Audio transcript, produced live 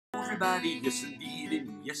everybody, yes indeed,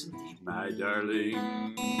 and yes indeed, my darling.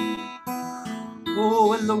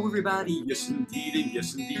 Oh, hello everybody, yes indeed, and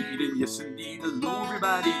yes indeed, and yes indeed, hello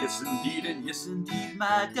everybody, yes indeed, and yes indeed,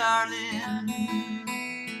 my darling.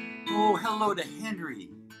 Oh, hello to Henry.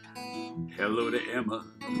 Hello to Emma.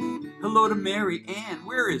 Hello to Mary Ann.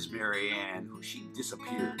 Where is Mary Ann? Oh, she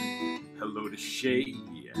disappeared. Hello to Shay.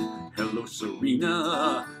 Hello,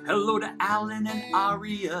 Serena. Hello to Alan and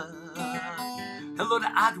Aria. Hello to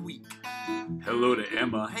Adweek. Hello to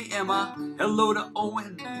Emma. Hey, Emma. Hello to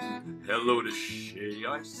Owen. Hello to Shay.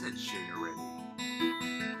 I said Shay already.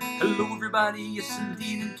 Hello, everybody. Yes,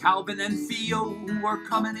 indeed. And Calvin and Theo are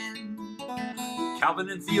coming in. Calvin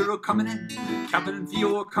and Theo are coming in. Calvin and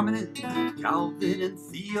Theo are coming in. Calvin and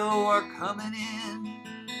Theo are coming in.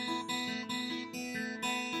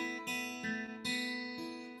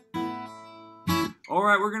 All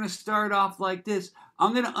right, we're going to start off like this.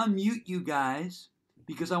 I'm going to unmute you guys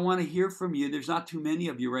because I want to hear from you. There's not too many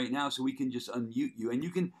of you right now, so we can just unmute you. And you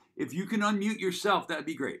can, if you can unmute yourself, that'd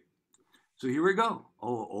be great. So here we go.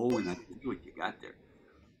 Oh, and I see what you got there.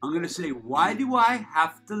 I'm going to say, why do I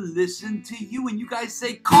have to listen to you? And you guys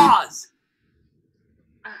say, cause.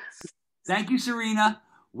 Thank you, Serena.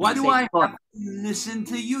 Why do I have to listen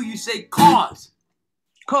to you? You say, cause.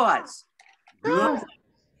 Cause. Good.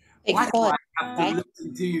 Why do I have to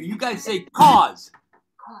listen to you? You guys say, cause.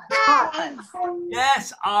 Cause.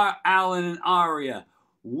 Yes, Alan and Aria.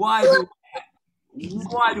 Why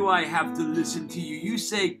do I have to listen to you? You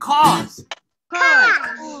say, cause.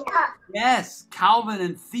 Cause. Yes, Calvin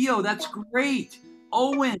and Theo, that's great.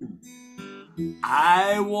 Owen,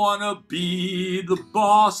 I want to be the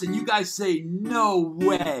boss. And you guys say, no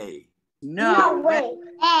way. No way.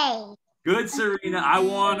 Hey. Good, Serena. I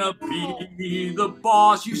want to be the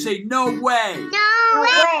boss. You say, no way. No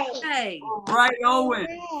way. Hey. All right, Owen.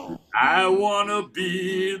 I want to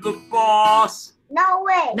be the boss. No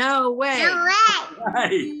way. No way. No way.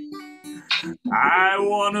 Right. I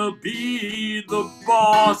want to be the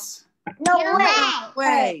boss. No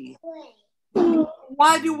Way.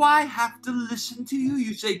 Why do I have to listen to you?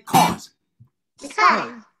 You say, cause.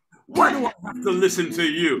 Because. Why do I have to listen to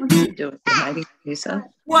you? What are you doing? Hiding yourself?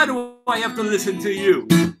 Why do I have to listen to you?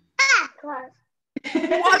 Because.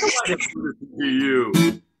 Why do I have to listen to you?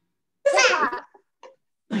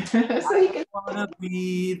 So you can. I want to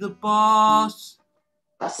be the boss.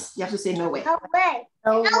 You have to say no way. No way.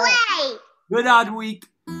 No way. Good odd week.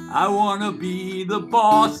 I want to be the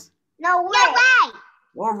boss. No way.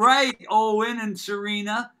 All right, Owen and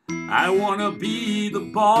Serena. I want to be the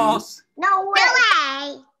boss. No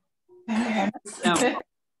way. Now,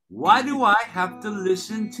 why do I have to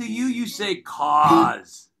listen to you? You say,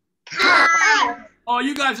 cause. Because. Oh,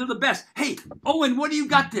 you guys are the best. Hey, Owen, what do you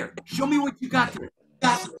got there? Show me what you got there.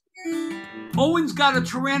 Owen's got a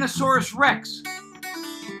Tyrannosaurus Rex.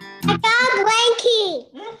 I got a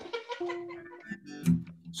blankie.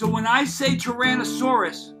 So when I say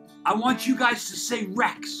Tyrannosaurus, I want you guys to say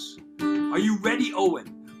Rex. Are you ready,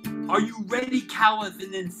 Owen? Are you ready,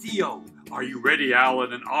 Calvin and Theo? Are you ready,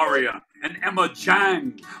 Alan and Aria and Emma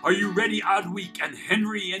Jang? Are you ready, Adweek and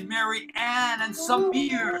Henry and Mary Ann and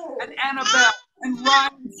Samir and Annabelle and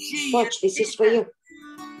Ryan She? Watch, this is for you.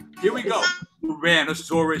 Here we go.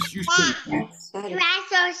 Tyrannosaurus, you say Rex.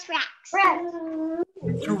 Tyrannosaurus Rex.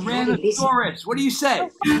 Tyrannosaurus, what do you say?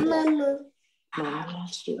 Mama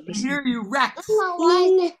loves you. I hear you, Rex.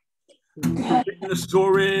 One.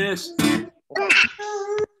 Tyrannosaurus.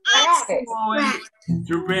 Owen.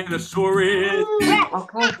 Tyrannosaurus.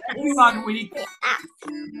 Okay. Hang on, week.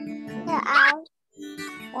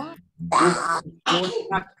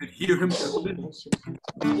 I could hear him. Tyrannosaurus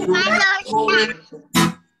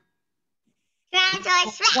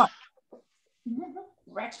Rex. What?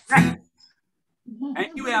 Rex.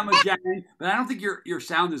 Thank you, Emma Jang. But I don't think your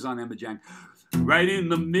sound is on, Emma Jang. Right in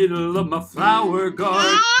the middle of my flower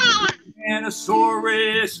garden,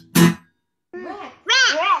 Tyrannosaurus. Rex.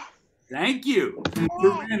 Thank you.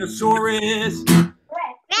 Tyrannosaurus. Rex.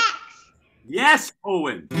 Yes,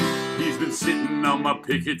 Owen. He's been sitting on my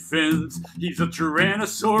picket fence. He's a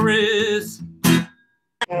Tyrannosaurus.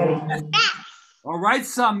 All right,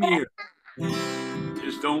 Samir.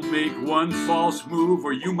 Just don't make one false move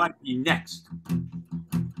or you might be next.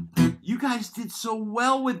 You guys did so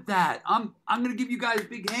well with that. I'm going to give you guys a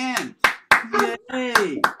big hand.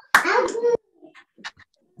 Yay.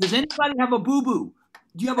 Does anybody have a boo-boo?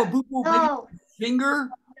 Do you have a boo-boo maybe on your finger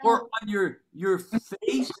or on your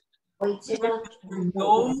face? Your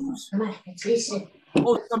nose? Listen.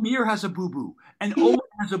 Oh, Samir has a boo-boo. And Owen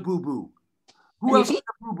has a boo-boo. Who else has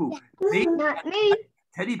a boo-boo? Not me.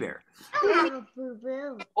 teddy bear. I have a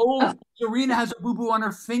boo-boo. Oh, Serena has a boo-boo on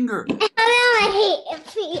her finger. I hate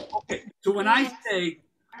feet. Okay, so when I say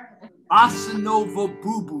bossa nova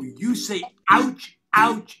boo-boo, you say ouch,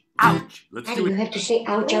 ouch, ouch. Let's Daddy, do you it. have to say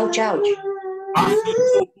ouch, ouch, ouch. Bossa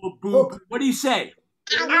nova boo-boo. What do you say?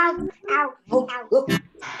 Ow, ow, Oh, ow. look.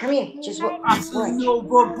 Come here. Just watch. Bossa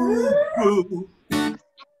nova boo-boo.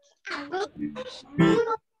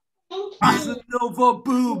 Bossa nova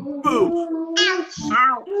boo-boo.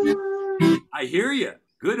 Ow. I hear you.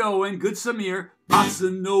 Good Owen, good Samir.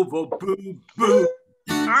 Bossa nova boo-boo.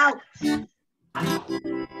 Ow.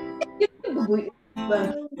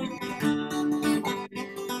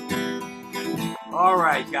 All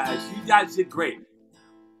right, guys. You guys did great.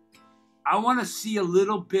 I want to see a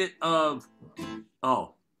little bit of,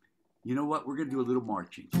 oh, you know what? We're going to do a little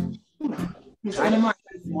marching. Who's gonna march?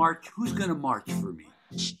 March. Who's going to march for me?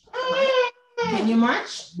 Can you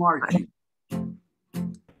march? Marching.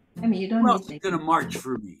 I mean, you don't Who need else to. is going to march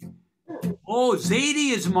for me? Oh,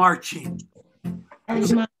 Zadie is marching.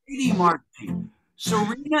 Zadie marching.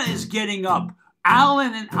 Serena is getting up.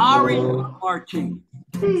 Alan and Ari are marching.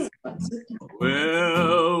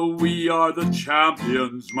 Well, we are the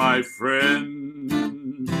champions, my friend.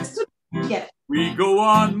 Yeah. We go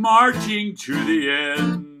on marching to the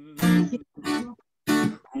end.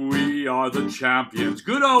 We are the champions.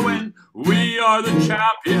 Good Owen. We are the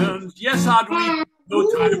champions. Yes, Audrey. No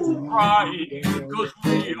time for crying, because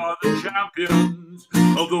we are the champions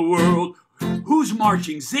of the world. Who's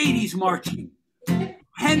marching? Zadie's marching.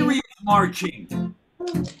 Henry is marching.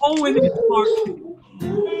 Owen is marching.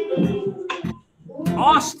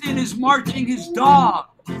 Austin is marching his dog.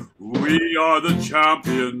 We are the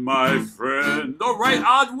champion, my friend. All right,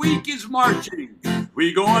 Odd Week is marching.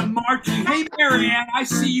 We go on marching. Hey, Marianne, I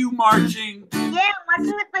see you marching. Yeah, I'm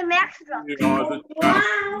watching with my max drum. We are the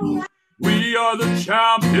champions. We are the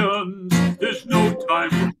champions. There's no time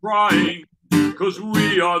for crying, because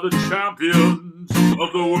we are the champions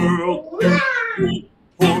of the world. 3,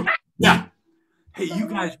 4, yeah. Hey, you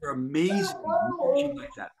guys are amazing. Marching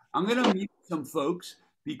like that. I'm going to mute some folks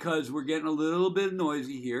because we're getting a little bit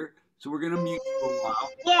noisy here. So we're going to mute for a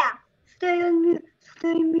while. Yeah, stay on mute.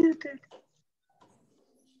 Stay muted.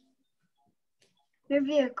 Your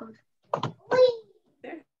vehicles.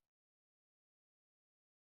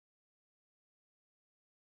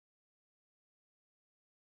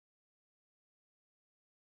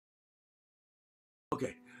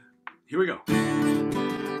 Okay, here we go.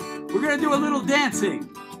 We're going to do a little dancing.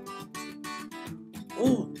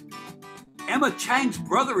 Oh, Emma Chang's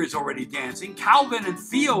brother is already dancing. Calvin and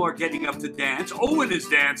Theo are getting up to dance. Owen is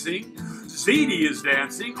dancing. Zadie is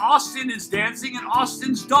dancing. Austin is dancing. And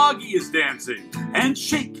Austin's doggy is dancing. And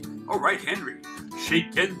shake. All right, Henry.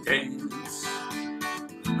 Shake and dance.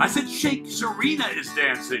 I said shake. Serena is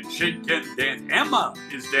dancing. Shake and dance. Emma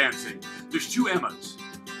is dancing. There's 2 Emmas.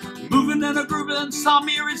 Moving and a grooving, and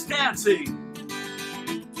Samir is dancing.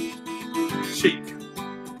 Shake.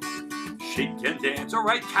 Shake and dance. All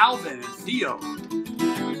right, Calvin and Theo.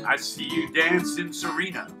 I see you dancing,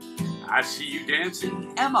 Serena. I see you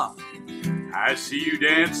dancing, Emma. I see you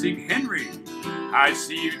dancing, Henry. I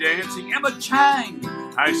see you dancing, Emma Chang.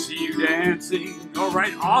 I see you dancing. All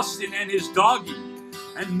right, Austin and his doggy.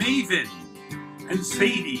 And Maven. And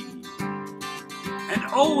Zadie. And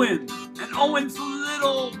Owen. And Owen's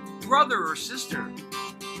little brother or sister.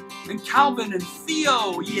 And Calvin and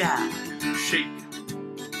Theo. Yeah. Shake.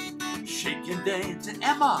 Shake and dance. And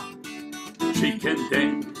Emma. Shake and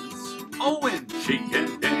dance. Owen. Shake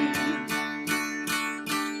and dance.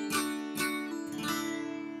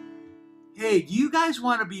 Hey, do you guys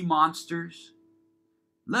want to be monsters?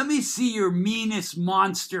 Let me see your meanest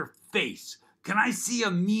monster face. Can I see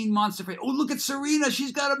a mean monster face? Oh, look at Serena.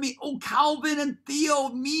 She's got a mean. Oh, Calvin and Theo,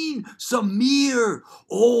 mean. Samir.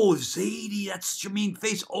 Oh, Zadie, that's your mean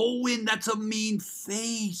face. Owen, that's a mean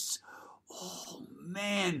face. Oh,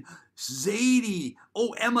 man. Zadie.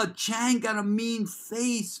 Oh, Emma Chang got a mean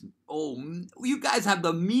face. Oh, you guys have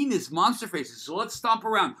the meanest monster faces. So let's stomp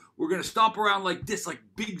around. We're going to stomp around like this, like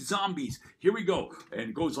big zombies. Here we go. And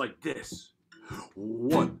it goes like this.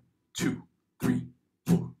 1, 2, 3,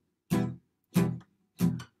 4.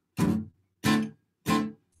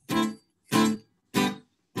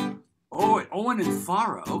 Oh, Owen and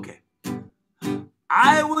Farah. Okay.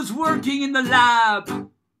 I was working in the lab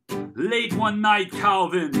late one night,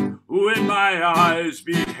 Calvin, when my eyes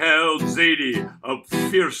beheld Zadie, a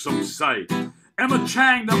fearsome sight. Emma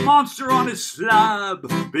Chang, the monster on his slab,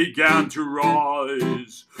 began to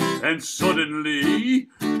rise. And suddenly,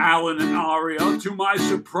 Alan and Aria, to my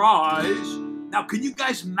surprise. Now, can you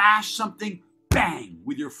guys mash something? Bang!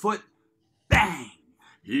 With your foot. Bang!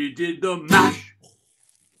 He did the mash.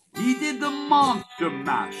 He did the monster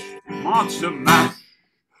mash. Monster mash.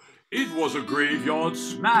 It was a graveyard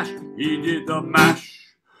smash. He did the mash.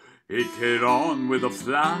 It hit on with a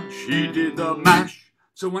flash. He did the mash.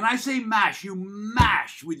 So when I say mash, you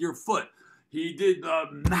mash with your foot. He did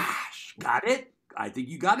the mash. Got it? I think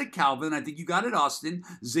you got it, Calvin. I think you got it, Austin.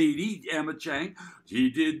 Zadie, Emma Chang. He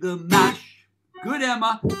did the mash. Good,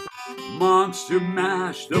 Emma. Monster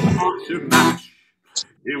mash. The monster mash.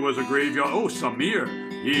 It was a graveyard. Oh, Samir.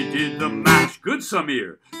 He did the mash. Good,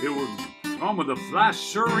 Samir. It was on with a flash.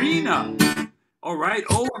 Serena. All right,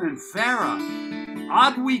 Owen and Farah.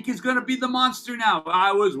 Odd Week is going to be the monster now.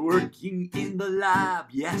 I was working in the lab,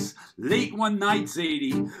 yes, late one night,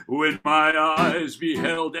 Zadie, when my eyes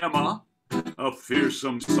beheld Emma, a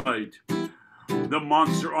fearsome sight. The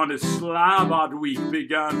monster on his slab, Odd Week,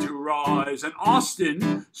 began to rise, and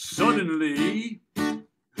Austin, suddenly,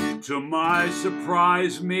 to my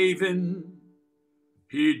surprise, Maven,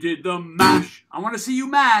 he did the mash. I want to see you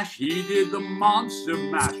mash. He did the monster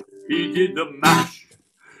mash. He did the mash.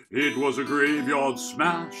 It was a graveyard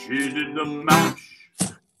smash. He did the mash.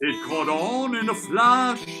 It caught on in a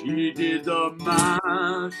flash. He did the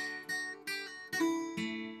mash.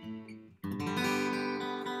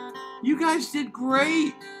 You guys did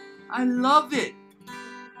great. I love it.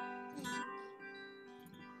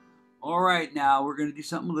 All right, now we're going to do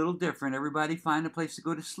something a little different. Everybody find a place to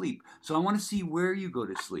go to sleep. So I want to see where you go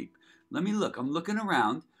to sleep. Let me look. I'm looking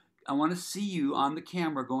around. I want to see you on the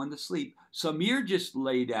camera going to sleep. Samir just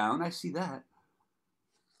lay down. I see that.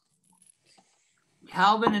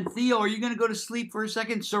 Calvin and Theo, are you going to go to sleep for a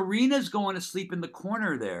second? Serena's going to sleep in the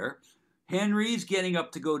corner there. Henry's getting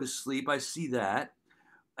up to go to sleep. I see that.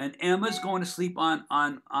 And Emma's going to sleep on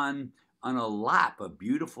a lap, a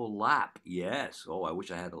beautiful lap. Yes. Oh, I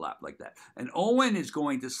wish I had a lap like that. And Owen is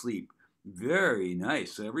going to sleep. Very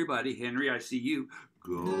nice. So everybody, Henry, I see you.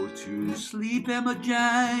 Go to sleep, Emma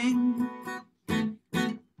Jang. And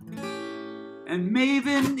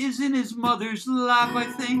Maven is in his mother's lap, I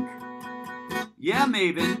think. Yeah,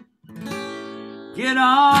 Maven. Get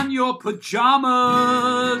on your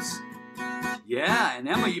pajamas. Yeah, and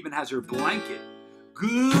Emma even has her blanket.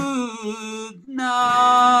 Good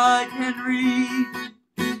night, Henry.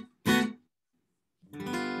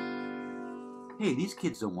 Hey, these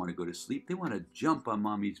kids don't want to go to sleep. They want to jump on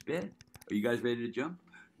mommy's bed. Are you guys ready to jump?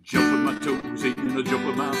 Jump on my toes and a jump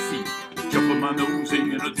on my feet. Jump on my nose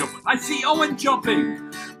and a jump. I see Owen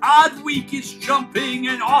jumping. Odd Week is jumping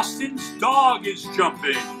and Austin's dog is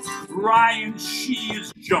jumping. Ryan, she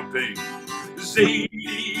is jumping.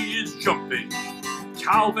 Zadie is jumping.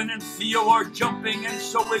 Calvin and Theo are jumping, and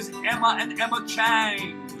so is Emma and Emma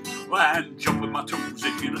Chang. And jump on my toes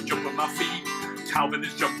and a jump on my feet. Calvin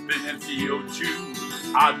is jumping and Theo too.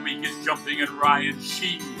 Odd Week is jumping and Ryan,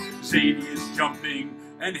 she. Zadie is jumping,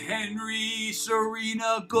 and Henry,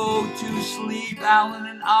 Serena, go to sleep. Alan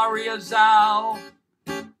and Aria Zhao.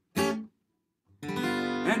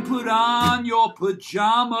 And put on your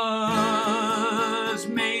pajamas,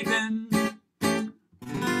 Maven.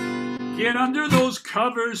 Get under those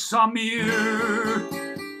covers, Samir.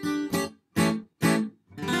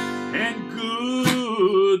 And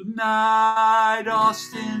good night,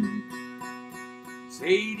 Austin.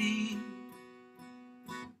 Zadie.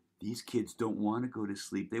 These kids don't want to go to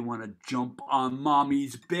sleep. They want to jump on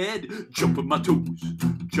mommy's bed. Jump on my toes.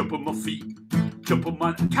 Jump on my feet. Jump on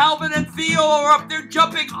my... Calvin and Theo are up there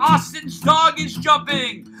jumping. Austin's dog is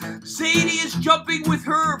jumping. Zadie is jumping with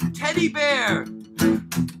her teddy bear.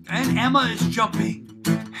 And Emma is jumping.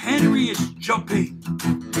 Henry is jumping.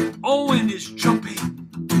 Owen is jumping.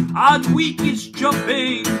 Odd Week is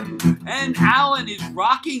jumping. And Alan is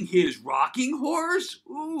rocking his rocking horse.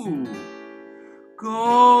 Ooh.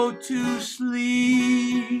 Go to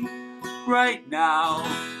sleep right now.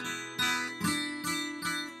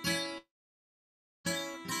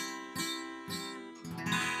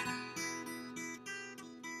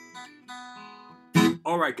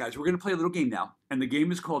 All right, guys, we're going to play a little game now. And the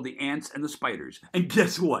game is called The Ants and the Spiders. And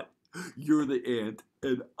guess what? You're the ant,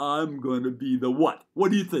 and I'm going to be the what?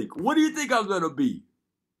 What do you think? What do you think I'm going to be?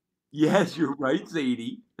 Yes, you're right,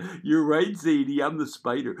 Zadie. You're right, Zadie. I'm the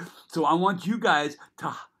spider. So I want you guys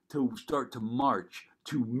to start to march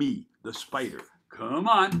to me, the spider. Come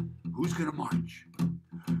on. Who's going to march?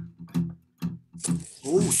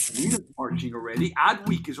 Oh, Serena's marching already. Odd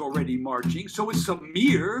Week is already marching. So is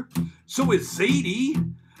Samir. So is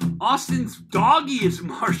Zadie. Austin's doggy is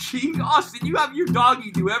marching. Austin, you have your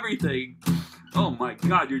doggy do everything. Oh, my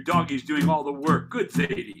God. Your doggy's doing all the work. Good,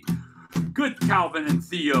 Zadie. Good, Calvin and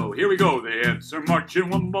Theo. Here we go. The ants are marching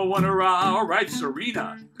one by one around. All right,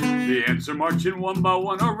 Serena. The ants are marching one by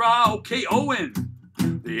one. Hurrah! Okay, Owen.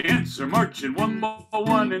 The ants are marching one by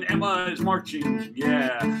one, and Emma is marching,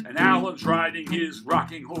 yeah. And Alan's riding his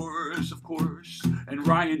rocking horse, of course. And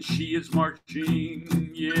Ryan, she is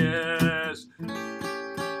marching, yes.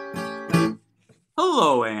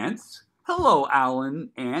 Hello, ants. Hello,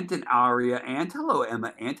 Alan Ant and Aria Ant. Hello,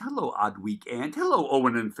 Emma Ant. Hello, Oddweek Ant. Hello,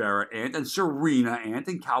 Owen and Farrah Ant and Serena Ant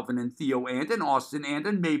and Calvin and Theo Ant and Austin Ant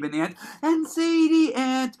and Maven Ant and Sadie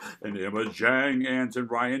Ant and Emma Jang Ant and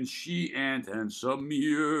Ryan She Ant and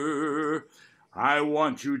Samir. I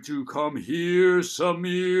want you to come here,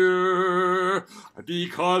 Samir,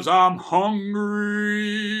 because I'm hungry.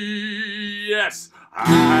 Yes,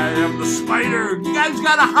 I am the spider. You guys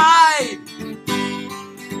gotta hide.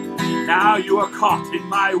 Now you are caught in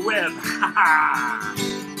my web.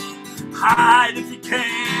 Hide if you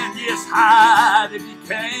can. Yes, hide if you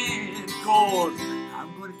can. 'Cause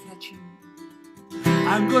I'm gonna catch you.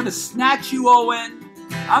 I'm gonna snatch you, Owen.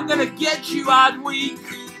 I'm gonna get you, Oddweek.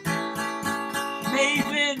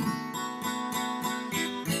 Maven.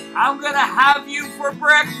 I'm gonna have you for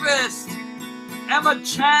breakfast. Emma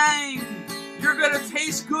Chang. You're gonna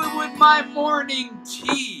taste good with my morning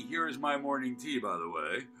tea. Here is my morning tea, by the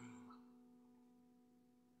way.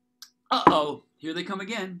 Uh-oh, here they come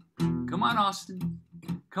again. Come on, Austin.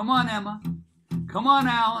 Come on, Emma. Come on,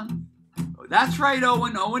 Alan. Oh, that's right,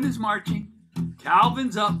 Owen. Owen is marching.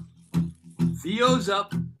 Calvin's up. Theo's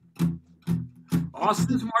up.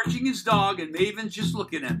 Austin's marching his dog, and Maven's just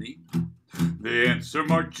looking at me. The ants are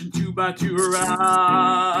marching two by two,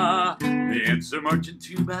 hurrah! The ants are marching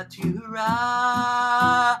two by two,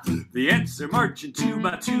 hurrah! The ants are marching two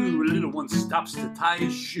by two. A little one stops to tie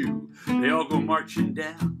his shoe. They all go marching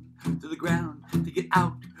down to the ground to get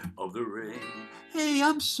out of the rain. Hey,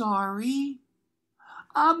 I'm sorry.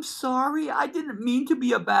 I'm sorry. I didn't mean to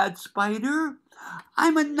be a bad spider.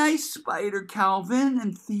 I'm a nice spider, Calvin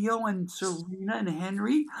and Theo and Serena and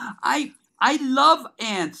Henry. I love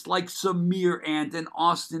ants like Samir Ant and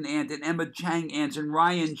Austin Ant and Emma Chang Ant and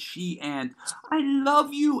Ryan She Ant. I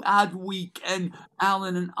love you, Adweek and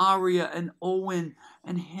Alan and Aria and Owen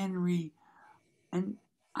and Henry. And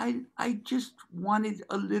I just wanted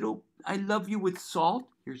a little, I love you with salt.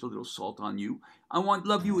 Here's a little salt on you. I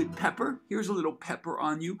love you with pepper. Here's a little pepper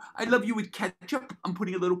on you. I love you with ketchup. I'm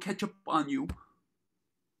putting a little ketchup on you.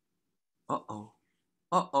 Uh-oh.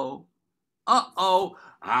 Uh-oh. Uh-oh.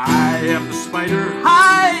 I am the spider.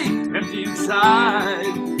 Hi! Empty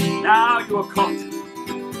inside. Now you are caught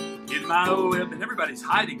in my web. And everybody's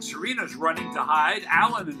hiding. Serena's running to hide.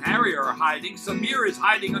 Alan and Harry are hiding. Samir is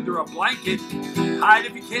hiding under a blanket. Hide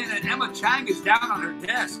if you can. And Emma Chang is down on her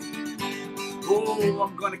desk. Oh,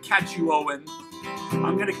 I'm going to catch you, Owen.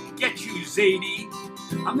 I'm going to get you, Zadie.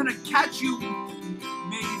 I'm going to catch you,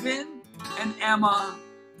 Maven and Emma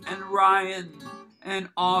and Ryan and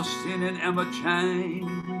Austin and Emma Chang.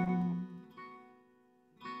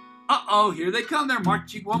 Uh-oh, here they come. They're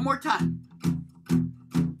marching one more time.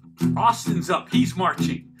 Austin's up. He's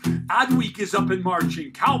marching. Adweek is up and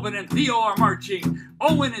marching. Calvin and Theo are marching.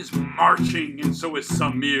 Owen is marching, and so is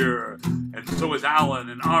Samir. And so is Alan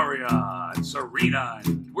and Aria and Serena.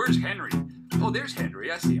 And where's Henry? Oh, there's Henry.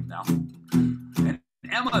 I see him now. And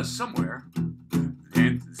Emma is somewhere.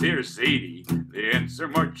 And there's Zadie. The ants are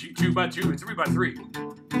marching 2 by 2, 3 by 3.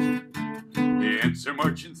 The ants are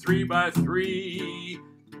marching 3 by 3.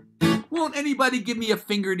 Won't anybody give me a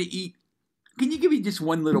finger to eat? Can you give me just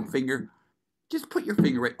one little finger? Just put your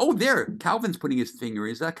finger right. Oh, there. Calvin's putting his finger.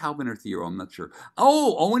 Is that Calvin or Theo? I'm not sure.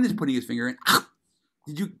 Oh, Owen is putting his finger in.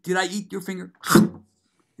 Did I eat your finger?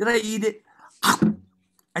 Did I eat it?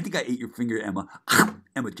 I think I ate your finger, Emma.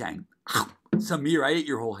 Emma Chang. Samir, I ate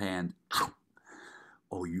your whole hand.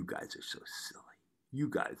 Oh, you guys are so silly. You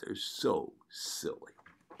guys are so silly.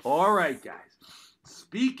 All right, guys.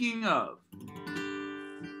 Speaking of,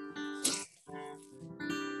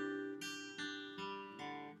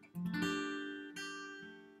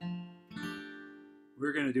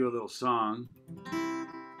 we're going to do a little song.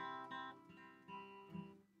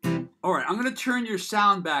 All right, I'm going to turn your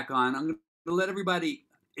sound back on. I'm going to let everybody,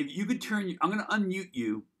 if you could turn, I'm going to unmute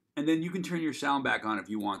you, and then you can turn your sound back on if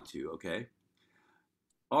you want to, okay?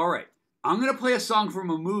 All right. I'm going to play a song from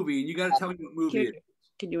a movie, and you got to tell me what movie it is.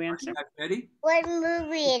 Can you answer? Are you guys ready? What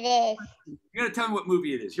movie it is? You got to tell me what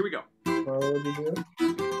movie it is. Here we go. What would you do?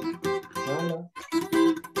 Mama,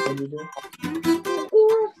 what would you do?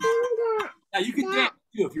 Now, you can dance,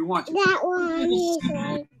 too, if you want to. That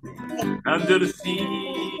one. Under the sea,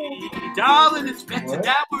 darling, it's better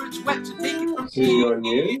down where it's wet to take it from See your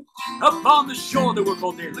me. new? Up on the shore, they work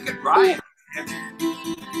all day. Look at Ryan.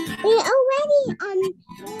 We already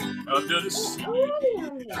Under the sea.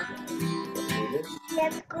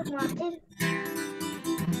 Let's go, Martin.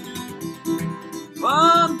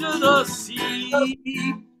 Under the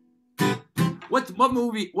sea. What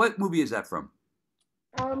movie is that from?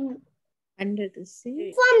 Under the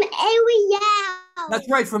sea. From Ariel. That's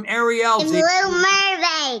right, from Ariel. And Little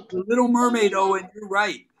Mermaid. The Little Mermaid, Owen. You're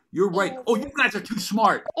right. You're right. Oh, you guys are too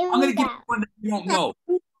smart. I'm going to give you one that you don't know.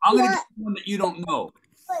 I'm going to give you one that you don't know.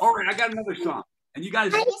 All right, I got another song. And you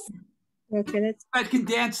guys, can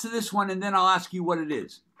dance to this one, and then I'll ask you what it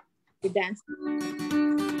is. You dance.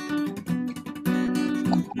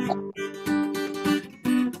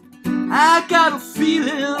 I got a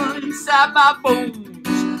feeling inside my bones.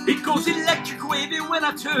 It goes electric wavy when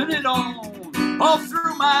I turn it on. All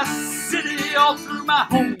through my city, all through my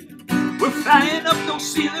home. We're flying up no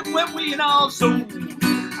ceiling when we in our zone.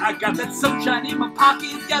 I got that sunshine in my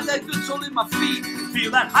pocket, got that good soul in my feet. Feel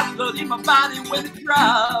that hot blood in my body when it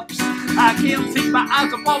drops. I can't take my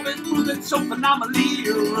eyes off it, moving so phenomenally.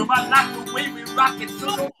 I like the way we rock it,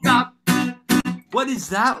 so don't stop. What is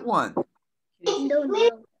that one? Don't know.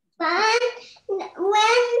 When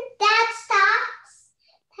that stops,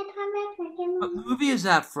 What movie is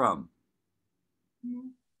that from?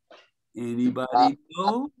 Anybody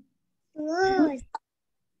know?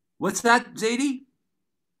 What's that, Zadie?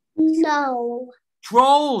 No.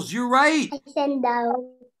 Trolls, you're right. I said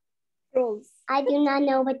no. Trolls. I do not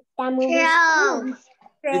know what that movie is from.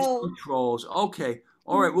 It's from Trolls. Okay.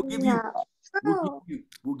 All right, we'll give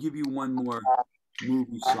you one more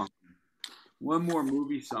movie song. One more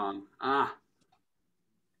movie song. Here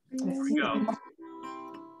we go.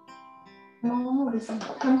 No, listen.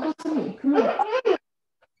 Come close to me. Come here.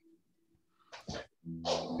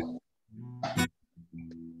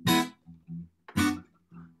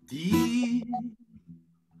 Deep,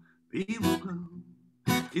 it will blow.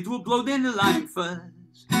 It will blow dandelion fuzz,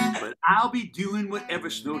 but I'll be doing whatever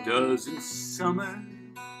snow does in summer.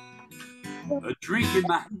 A drink in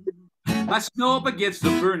my hand, my snow up against the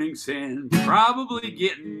burning sand, probably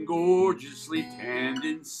getting gorgeously tanned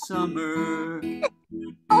in summer.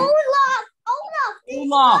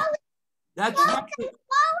 Olaf. That's right.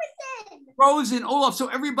 Frozen, Olaf. So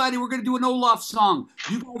everybody, we're going to do an Olaf song.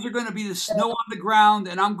 You guys are going to be the snow on the ground,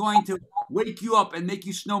 and I'm going to wake you up and make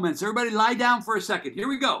you snowmen. So everybody lie down for a second. Here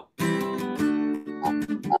we go.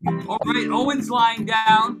 All right, Owen's lying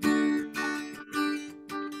down.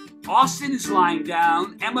 Austin is lying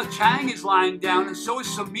down. Emma Chang is lying down, and so is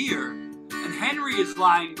Samir. And Henry is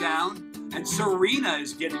lying down. And Serena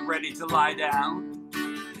is getting ready to lie down.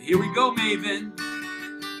 Here we go, Maven.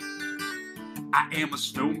 I am a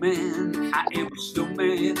snowman. I am a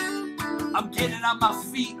snowman. I'm getting on my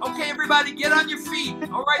feet. Okay, everybody, get on your feet.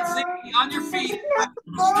 All right, Ziggy, on your feet.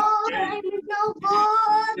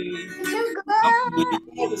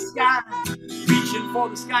 Reaching for the sky. Reaching for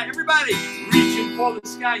the sky. Everybody, reaching for the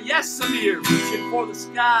sky. Yes, Samir, reaching for the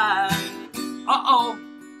sky. Uh-oh.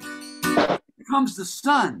 Here comes the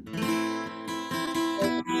sun.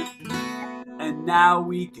 And now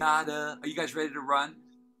we gotta... Are you guys ready to run?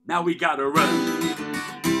 Now we gotta run.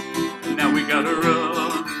 Now we gotta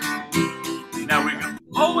run. Now we got...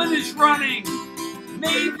 Owen is running.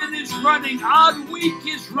 Maven is running. Odd Week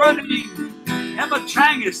is running. Emma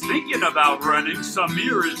Chang is thinking about running.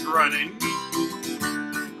 Samir is running.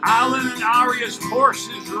 Alan and Aria's horse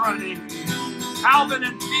is running. Calvin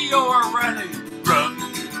and Theo are running. Run.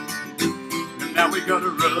 And now we gotta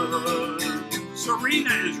run.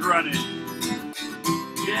 Serena is running.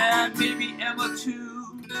 Yeah, maybe Emma too.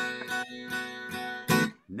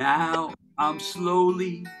 Now I'm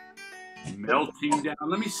slowly melting down.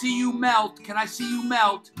 Let me see you melt. Can I see you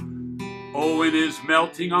melt? Owen is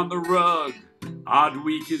melting on the rug. Odd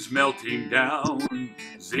Week is melting down.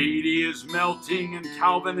 Zadie is melting, and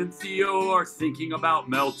Calvin and Theo are thinking about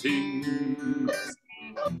melting.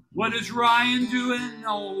 What is Ryan doing?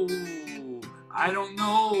 Oh, I don't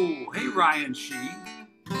know. Hey, Ryan Sheen.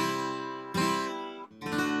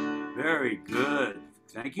 Very good.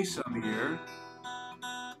 Thank you, Samir.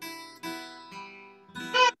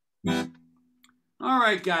 All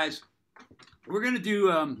right, guys. We're gonna do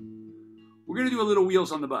a little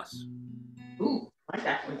Wheels on the Bus. Ooh, I like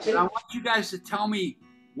that one too. And I want you guys to tell me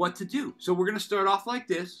what to do. So we're gonna start off like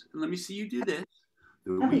this, and let me see you do this.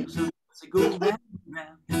 The wheels on the bus go round and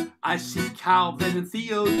round. I see Calvin and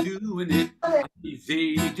Theo doing it. I see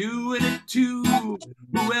Zadie doing it too.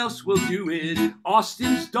 Who else will do it?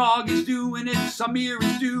 Austin's dog is doing it. Samir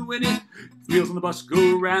is doing it. Wheels on the bus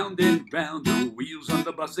go round and round. The wheels on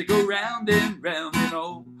the bus, they go round and round and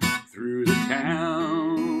all through the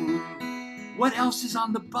town. What else is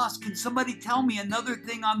on the bus? Can somebody tell me another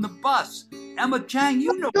thing on the bus? Emma Chang,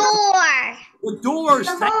 you know. Door. The doors.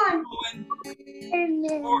 Come Thank on.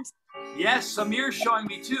 you, Owen. Yes, Samir's showing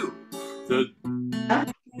me too. The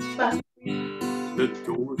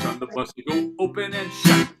doors on the bus, they go open and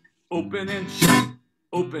shut, open and shut,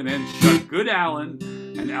 open and shut. Good, Alan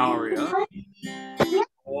and Aria.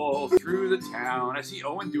 All through the town. I see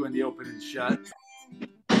Owen doing the open and shut.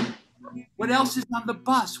 What else is on the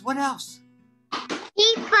bus? What else?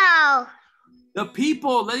 People. The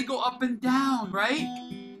people, they go up and down, right?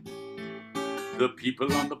 The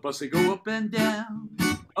people on the bus, they go up and down,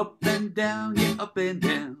 yeah, up and down.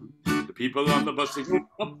 The people on the bus, they go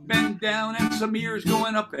up and down, and Samir's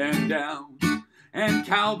going up and down. And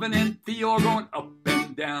Calvin and Theo are going up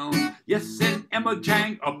and down. Yes, and Emma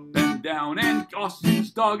Chang up and down. And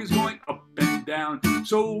Austin's dog is going up and down.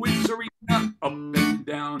 So is Serena up and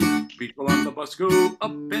down. People on the bus go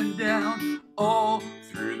up and down. All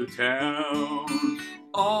through the town.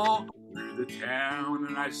 All through the town.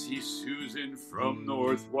 And I see Susan from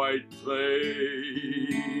North White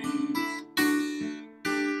Plains.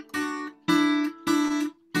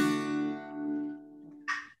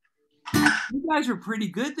 You guys are pretty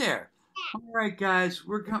good there. All right, guys,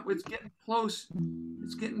 it's getting close.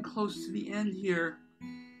 It's getting close to the end here.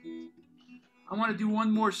 I want to do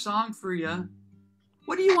one more song for you.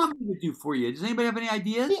 What do you want me to do for you? Does anybody have any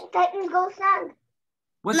ideas? Go song.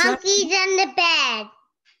 What's Monkeys that? in the bed.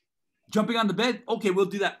 Jumping on the bed? Okay, we'll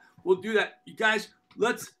do that. We'll do that. You guys,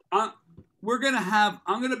 let's. I'm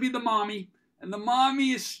gonna be the mommy, and the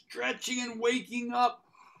mommy is stretching and waking up.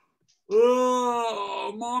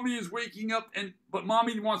 Oh, mommy is waking up, but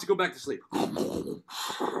mommy wants to go back to sleep.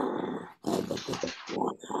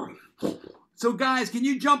 So guys, can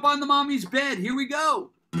you jump on the mommy's bed? Here we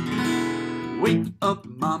go. Wake up,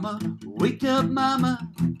 mama. Wake up, mama.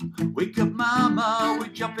 Wake up, mama. We're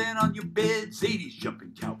jumping on your bed. Zadie's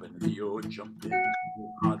jumping, Calvin and Theo jumping.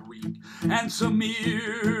 Odd week. And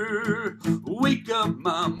Samir. Wake up,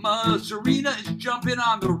 mama. Serena is jumping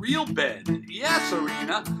on the real bed. Yeah,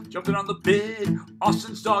 Serena. Jumping on the bed.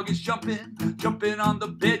 Austin's dog is jumping on the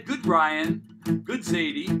bed. Good, Ryan. Good,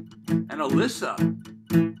 Zadie. And Alyssa.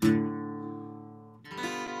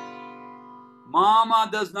 Mama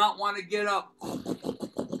does not want to get up.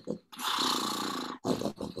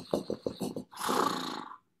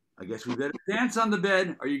 I guess we better dance on the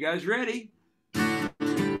bed. Are you guys ready?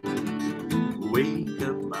 Wake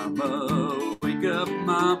up, mama. Wake up,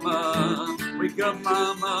 mama. Wake up,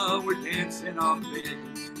 mama. We're dancing on the bed.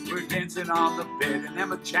 We're dancing on the bed. And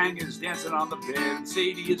Emma Chang is dancing on the bed. And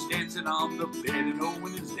Sadie is dancing on the bed. And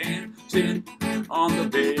Owen is dancing on the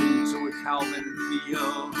bed. So is Calvin and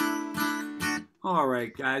Theo. All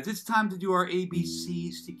right, guys, it's time to do our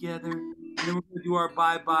ABCs together. And then we're going to do our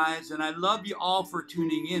bye-byes. And I love you all for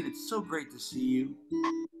tuning in. It's so great to see you.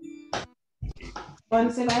 Want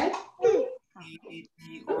to say bye?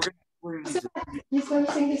 He's going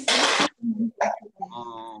to sing this song.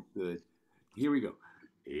 Oh, good. Here we go.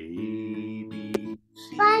 A, B,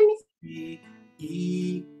 C,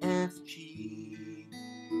 E, F, G,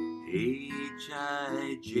 H,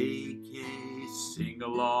 I, J, K. Sing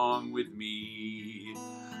along with me.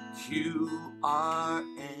 Q, R,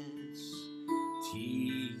 S, T,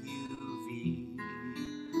 U, V,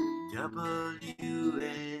 W,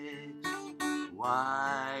 X,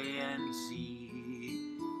 Y, and Z.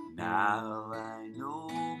 Now I know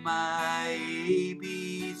my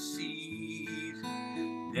ABCs.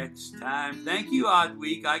 Next time, thank you, Odd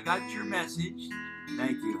Week. I got your message.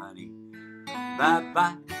 Thank you, honey.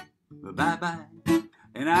 Bye-bye. Bye-bye.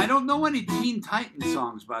 And I don't know any Teen Titans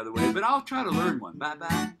songs, by the way, but I'll try to learn one.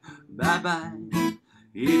 Bye-bye. Bye-bye.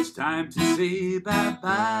 It's time to say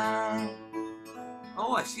bye-bye.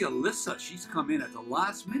 Oh, I see Alyssa. She's come in at the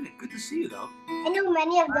last minute. Good to see you, though. I know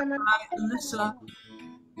many of them. Bye-bye, Alyssa.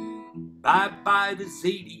 Bye-bye to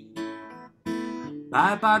Zadie.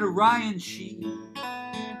 Bye-bye to Ryan Sheen.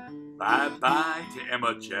 Bye-bye to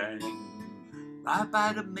Emma Chang.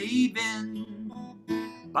 Bye-bye to Maven.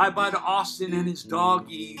 Bye-bye to Austin and his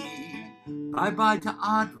doggy. Bye-bye to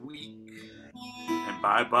Odd Week. And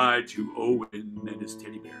bye-bye to Owen and his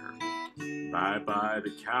teddy bear. Bye-bye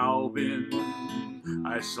to Calvin.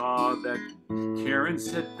 I saw that Karen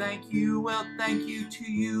said thank you. Well, thank you to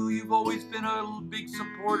you. You've always been a big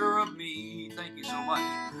supporter of me. Thank you so much.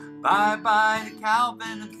 Bye-bye to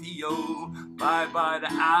Calvin and Theo. Bye-bye to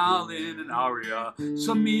Alan and Aria.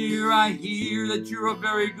 Samir, I hear that you're a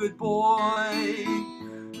very good boy.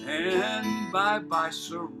 And bye-bye,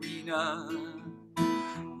 Serena.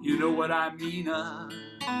 You know what I mean.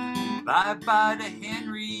 Bye-bye to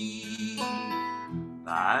Henry.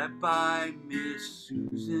 Bye-bye, Miss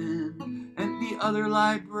Susan, and the other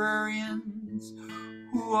librarians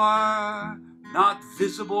who are not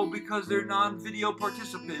visible because they're non-video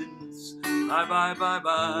participants. Bye-bye,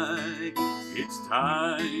 bye-bye. It's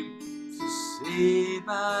time to say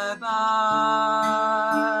bye-bye.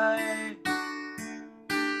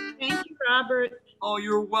 Thank you, Robert. Oh,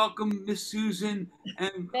 you're welcome, Miss Susan.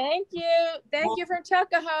 And Thank you. Thank you from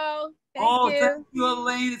Tuckahoe. Thank you. thank you,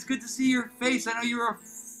 Elaine. It's good to see your face. I know you're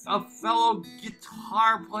a fellow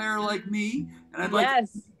guitar player like me, and I'd like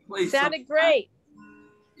to play. Sounded great.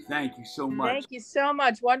 Thank you so much. Thank you so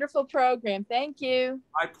much. Wonderful program. Thank you.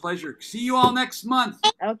 My pleasure. See you all next month.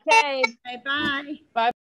 Okay. Bye-bye. Bye.